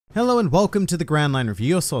Hello and welcome to the GrandLineReview,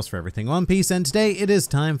 your source for everything One Piece, and today it is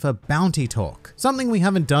time for bounty talk. Something we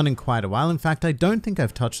haven't done in quite a while. In fact, I don't think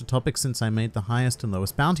I've touched the topic since I made the highest and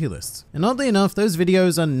lowest bounty lists. And oddly enough, those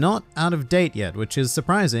videos are not out of date yet, which is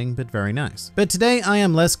surprising, but very nice. But today I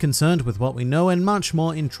am less concerned with what we know and much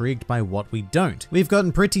more intrigued by what we don't. We've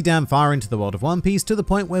gotten pretty damn far into the world of One Piece to the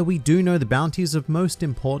point where we do know the bounties of most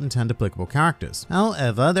important and applicable characters.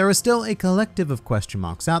 However, there are still a collective of question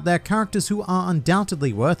marks out there, characters who are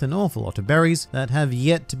undoubtedly worth an awful lot of berries that have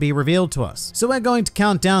yet to be revealed to us. So we're going to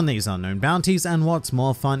count down these unknown bounties, and what's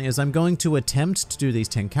more fun is I'm going to attempt to do these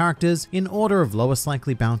 10 characters in order of lowest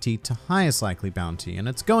likely bounty to highest likely bounty, and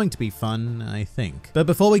it's going to be fun, I think. But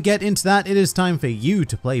before we get into that, it is time for you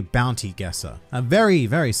to play Bounty Guesser, a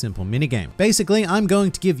very simple minigame. Basically, I'm going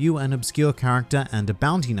to give you an obscure character and a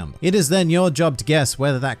bounty number. It is then your job to guess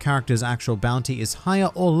whether that character's actual bounty is higher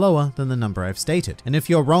or lower than the number I've stated. And if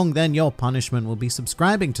you're wrong, then your punishment will be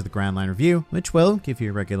subscribing to the GrandLineReview, which will give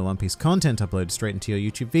you regular One Piece content uploaded straight into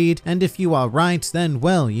your YouTube feed. And if you are right, then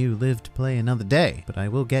well, you live to play another day, but I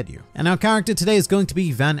will get you. And our character today is going to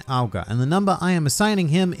be Van Alga, and the number I am assigning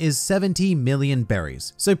him is 70 million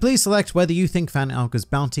berries. So please select whether you think Van Alga's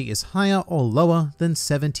bounty is higher or lower than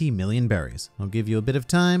 70 million berries. I'll give you a bit of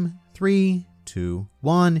time. 3, 2,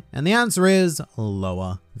 1, and the answer is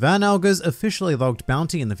lower. Van Alga's officially logged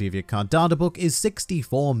bounty in the Vivier card data book is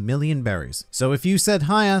 64 million berries. So if you said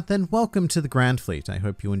higher, then welcome to the Grand Fleet. I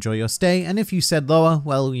hope you enjoy your stay, and if you said lower,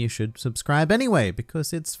 well, you should subscribe anyway,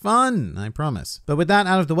 because it's fun, I promise. But with that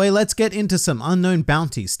out of the way, let's get into some unknown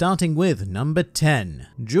bounties, starting with number 10,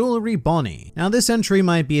 Jewelry Bonnie. Now this entry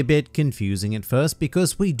might be a bit confusing at first,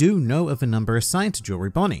 because we do know of a number assigned to Jewelry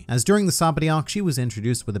Bonnie, as during the Sabati arc, she was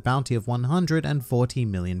introduced with a bounty of 140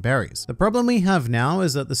 million berries. The problem we have now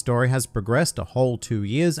is that the story has progressed a whole 2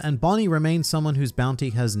 years, and Bonnie remains someone whose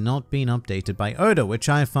bounty has not been updated by Oda, which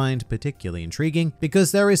I find particularly intriguing,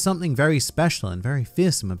 because there is something very special and very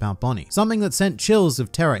fearsome about Bonnie, something that sent chills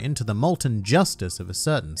of terror into the molten justice of a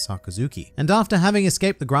certain Sakazuki. And after having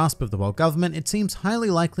escaped the grasp of the world government, it seems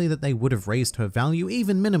highly likely that they would have raised her value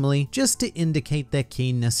even minimally, just to indicate their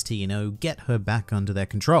keenness to, get her back under their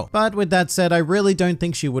control. But with that said, I really don't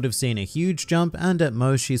think she would have seen a huge jump, and at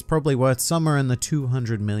most she's probably worth somewhere in the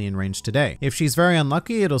 200 million range today. If she's very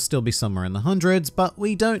unlucky, it'll still be somewhere in the hundreds, but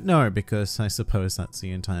we don't know, because I suppose that's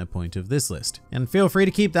the entire point of this list. And feel free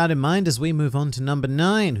to keep that in mind as we move on to number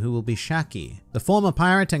 9, who will be Shaki, the former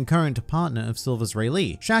pirate and current partner of Silver's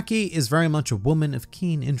Rayleigh. Shaki is very much a woman of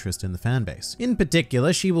keen interest in the fanbase. In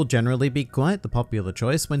particular, she will generally be quite the popular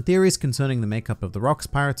choice when theories concerning the makeup of the Rocks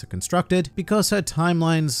pirates are constructed, because her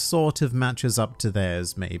timeline sort of matches up to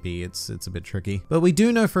theirs. Maybe it's a bit tricky. But we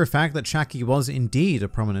do know for a fact that Shaki was indeed a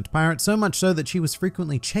prominent pirate, so much so that she was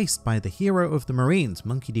frequently chased by the hero of the Marines,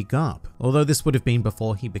 Monkey D. Garp. Although this would have been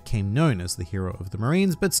before he became known as the hero of the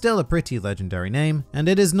Marines, but still a pretty legendary name. And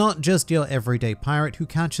it is not just your everyday pirate who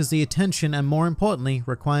catches the attention and, more importantly,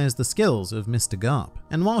 requires the skills of Mr. Garp.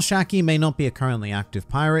 And while Shaki may not be a currently active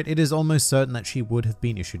pirate, it is almost certain that she would have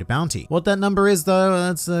been issued a bounty. What that number is though,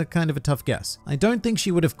 that's kind of a tough guess. I don't think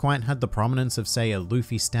she would have quite had the prominence of, say, a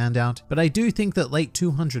Luffy standout, but I do think that late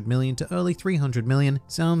 200 million to early 300 million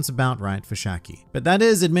sounds about right for Shaki. But that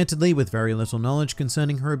is admittedly with very little knowledge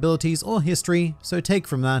concerning her abilities or history, so take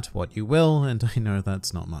from that what you will, and I know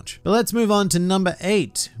that's not much. But let's move on to number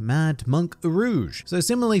 8, Mad Monk Urouge. So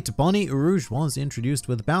similarly to Bonnie, Urouge was introduced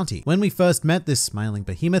with a bounty. When we first met this smiling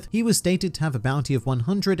behemoth, he was stated to have a bounty of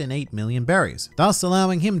 108 million berries, thus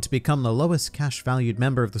allowing him to become the lowest cash valued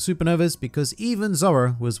member of the Supernovas, because even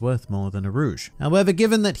Zoro was worth more than Urouge. However,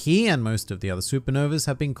 given that he and most of the other Supernovas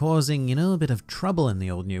have been causing, a bit of trouble in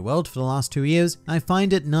the old New World for the last 2 years, I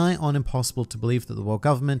find it nigh on impossible to believe that the world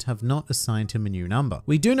government have not assigned him a new number.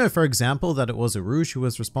 We do know, for example, that it was Urouge who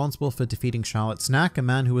was responsible for defeating Charlotte Snack, a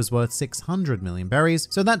man who was worth 600 million berries,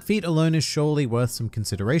 so that feat alone is surely worth some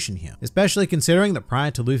consideration here, especially considering that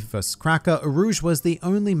prior to Luffy vs. Cracker, Urouge was the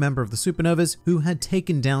only member of the Supernovas who had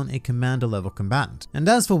taken down a commander level combatant. And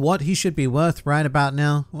as for what he should be worth right about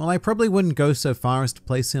now, well, I probably wouldn't go so far as to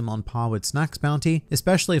place him on par with Snack's bounty,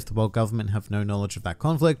 especially if the world government have no knowledge of that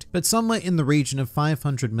conflict, but somewhere in the region of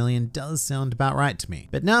 500 million does sound about right to me.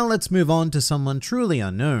 But now let's move on to someone truly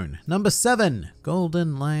unknown. Number 7,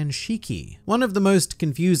 Golden Lion Shiki, one of the most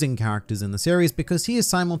confusing characters in the series because he is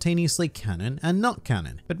simultaneously canon and not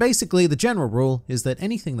canon. But basically the general rule is that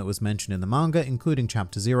anything that was mentioned in the manga, including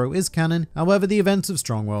Chapter 0, is canon, however the events of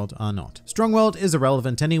Strongworld are not. Strongworld is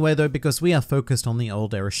irrelevant anyway though because we are focused on the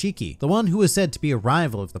old era Shiki, the one who was said to be a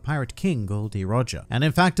rival of the Pirate King Goldie Roger. And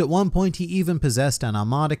in fact at one point he even possessed an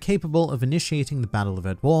armada capable of initiating the Battle of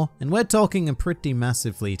Edwar, and we're talking a pretty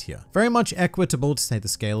massive fleet here. Very much equitable to say the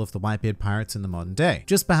scale of the Whitebeard pirates in the modern day,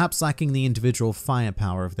 just perhaps lacking the individual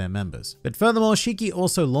firepower of their members. But furthermore, Shiki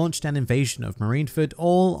also launched an invasion of Marineford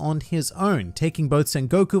all on his own, taking both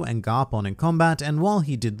Sengoku and Garp on in combat, and while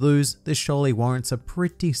he did lose, this surely warrants a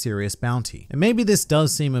pretty serious bounty. And maybe this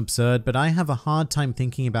does seem absurd, but I have a hard time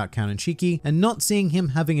thinking about Canon Shiki and not seeing him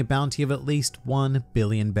having a bounty of at least 1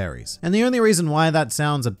 billion berries. And the only reason why that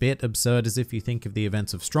sounds a bit absurd is if you think of the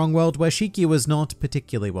events of Strongworld, where Shiki was not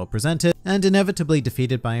particularly well presented and inevitably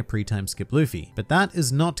defeated by a pre-time skip Luffy. But that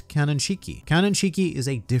is not Canon Shiki. Canon Shiki is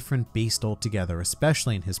a different beast altogether,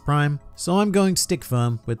 especially in his prime, so I'm going to stick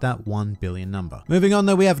firm with that 1 billion number. Moving on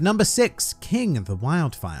though, we have number 6, King the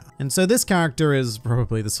Wildfire. And so this character is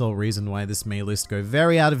probably the sole reason why this may list go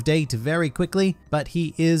very out of date very quickly, but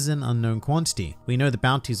he is an unknown quantity. We know the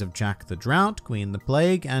bounties of Jack the Drought, Queen the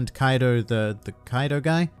Plague, and Kaido the Kaido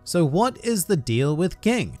guy. So what is the deal with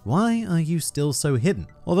King? Why are you still so hidden?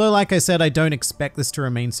 Although, like I said, I don't expect this to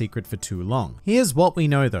remain secret for too long. Here's what we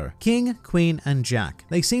know though. King, Queen, and Jack.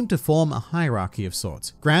 They seem to form a hierarchy of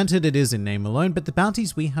sorts. Granted, it is in name alone, but the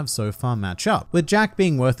bounties we have so far match up, with Jack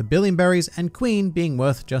being worth 1 billion berries and Queen being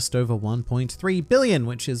worth just over 1.3 billion,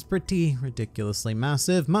 which is pretty ridiculously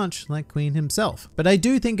massive, much like Queen himself. But I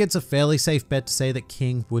do think it's a fairly safe bet to say that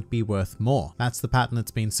King would be worth more. That's the pattern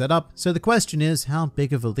that's been set up, so the question is, how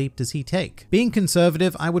big of a leap does he take? Being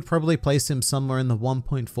conservative, I would probably place him somewhere in the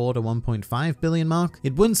 1.4 to 1.5 billion mark.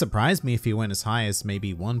 It wouldn't surprise me if he went as high as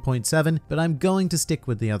maybe 1.7, but I'm going to stick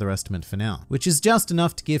with the other estimate for now, which is just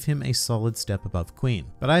enough to give him a solid step above Queen.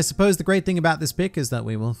 But I suppose the great thing about this pick is that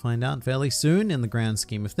we will find out fairly soon in the grand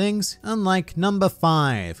scheme of things, unlike number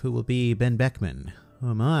 5, who will be Ben Beckman.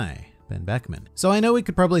 Oh my. Ben Beckman. So I know we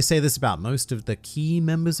could probably say this about most of the key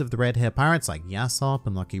members of the Red Hair Pirates like Yasop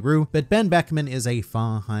and Lucky Roo, but Ben Beckman is a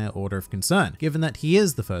far higher order of concern, given that he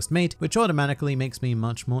is the first mate, which automatically makes me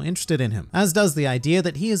much more interested in him, as does the idea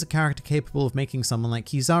that he is a character capable of making someone like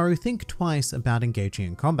Kizaru think twice about engaging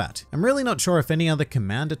in combat. I'm really not sure if any other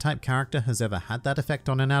commander type character has ever had that effect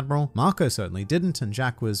on an admiral. Marco certainly didn't, and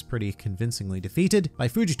Jack was pretty convincingly defeated by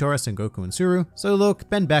Fujitora, Sengoku, and Tsuru. So look,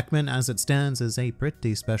 Ben Beckman as it stands is a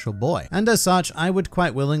pretty special boy. And as such, I would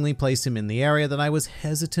quite willingly place him in the area that I was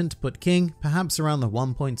hesitant to put King, perhaps around the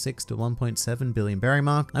 1.6 to 1.7 billion berry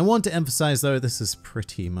mark. I want to emphasize though, this is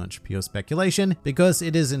pretty much pure speculation because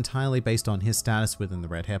it is entirely based on his status within the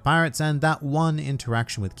Red Hair Pirates and that one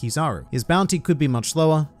interaction with Kizaru. His bounty could be much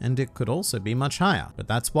lower and it could also be much higher, but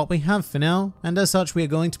that's what we have for now. And as such, we are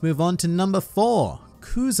going to move on to number 4.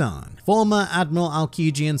 Kuzan, former Admiral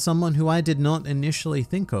Aokiji and someone who I did not initially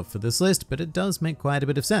think of for this list, but it does make quite a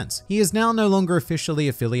bit of sense. He is now no longer officially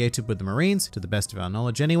affiliated with the Marines, to the best of our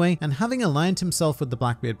knowledge anyway, and having aligned himself with the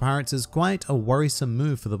Blackbeard Pirates is quite a worrisome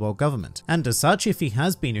move for the world government. And as such, if he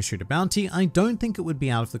has been issued a bounty, I don't think it would be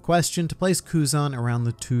out of the question to place Kuzan around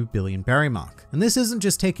the 2 billion berry mark. And this isn't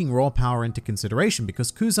just taking raw power into consideration,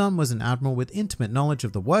 because Kuzan was an admiral with intimate knowledge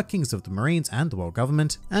of the workings of the Marines and the world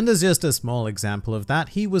government, and as just a small example of that,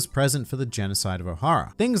 he was present for the genocide of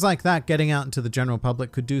Ohara. Things like that getting out into the general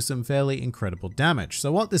public could do some fairly incredible damage,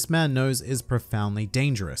 so what this man knows is profoundly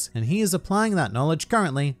dangerous, and he is applying that knowledge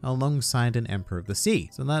currently alongside an Emperor of the Sea,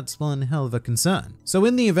 so that's one hell of a concern. So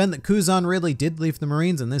in the event that Kuzan really did leave the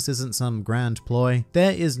Marines and this isn't some grand ploy,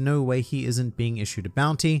 there is no way he isn't being issued a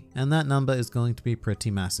bounty, and that number is going to be pretty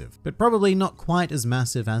massive, but probably not quite as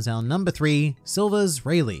massive as our number 3, Silver's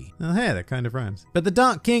Rayleigh. Oh hey, that kind of rhymes. But the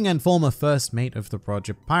Dark King and former first mate of the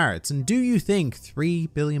Roger Pirates, and do you think 3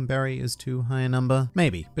 billion berry is too high a number?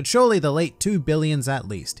 Maybe, but surely the late 2 billions at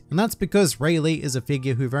least. And that's because Rayleigh is a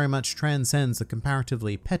figure who very much transcends the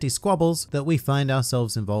comparatively petty squabbles that we find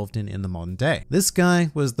ourselves involved in the modern day. This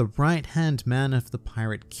guy was the right-hand man of the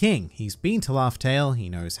Pirate King. He's been to Laugh Tale, he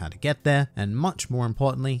knows how to get there, and much more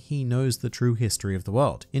importantly, he knows the true history of the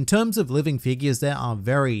world. In terms of living figures, there are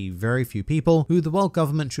very few people who the world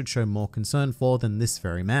government should show more concern for than this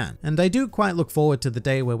very man. And I do quite look forward forward to the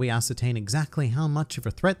day where we ascertain exactly how much of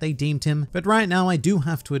a threat they deemed him, but right now I do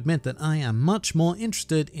have to admit that I am much more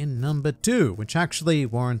interested in number 2, which actually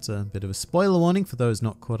warrants a bit of a spoiler warning for those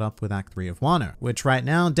not caught up with Act 3 of Wano, which right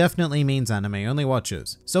now definitely means anime-only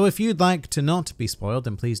watchers. So if you'd like to not be spoiled,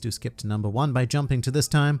 then please do skip to number 1 by jumping to this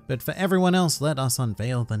time, but for everyone else, let us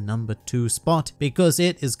unveil the number 2 spot, because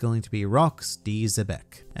it is going to be Rox D.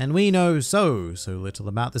 Xebec. And we know so little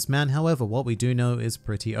about this man, however, what we do know is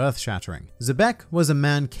pretty earth-shattering. Xebec was a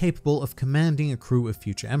man capable of commanding a crew of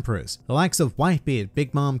future emperors. The likes of Whitebeard,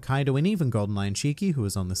 Big Mom, Kaido, and even Golden Lion Shiki, who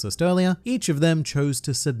was on this list earlier, each of them chose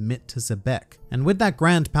to submit to Xebec. And with that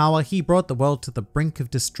grand power, he brought the world to the brink of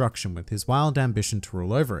destruction with his wild ambition to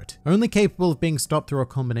rule over it. Only capable of being stopped through a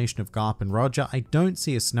combination of Garp and Roger, I don't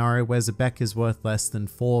see a scenario where Xebec is worth less than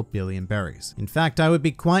 4 billion berries. In fact, I would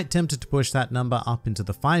be quite tempted to push that number up into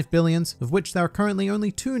the 5 billions, of which there are currently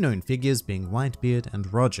only 2 known figures, being Whitebeard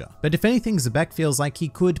and Roger. But if anything, Xebec feels like he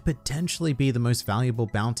could potentially be the most valuable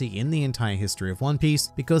bounty in the entire history of One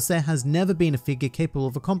Piece, because there has never been a figure capable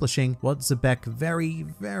of accomplishing what Xebec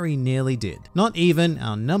very nearly did. Not even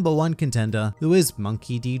our number 1 contender, who is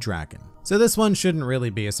Monkey D. Dragon. So this one shouldn't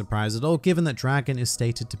really be a surprise at all, given that Dragon is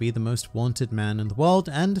stated to be the most wanted man in the world,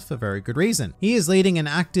 and for very good reason. He is leading an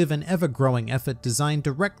active and ever-growing effort designed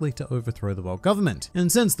directly to overthrow the world government.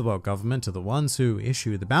 And since the world government are the ones who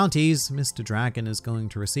issue the bounties, Mr. Dragon is going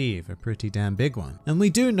to receive a pretty damn big one. And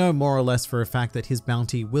we do know more or less for a fact that his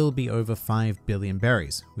bounty will be over 5 billion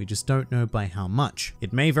berries. We just don't know by how much.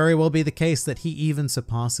 It may very well be the case that he even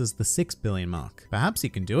surpasses the 6 billion mark. Perhaps he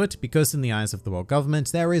can do it, because in the eyes of the world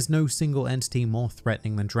government, there is no single entity more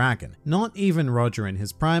threatening than Dragon. Not even Roger in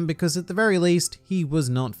his prime, because at the very least, he was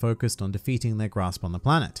not focused on defeating their grasp on the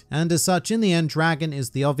planet. And as such, in the end, Dragon is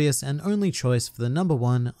the obvious and only choice for the number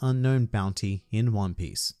 1 unknown bounty in One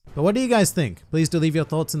Piece. But what do you guys think? Please do leave your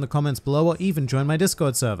thoughts in the comments below, or even join my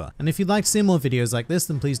Discord server. And if you'd like to see more videos like this,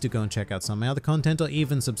 then please do go and check out some of my other content, or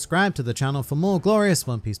even subscribe to the channel for more glorious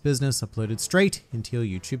One Piece business uploaded straight into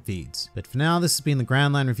your YouTube feeds. But for now, this has been the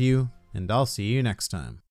GrandLineReview, and I'll see you next time.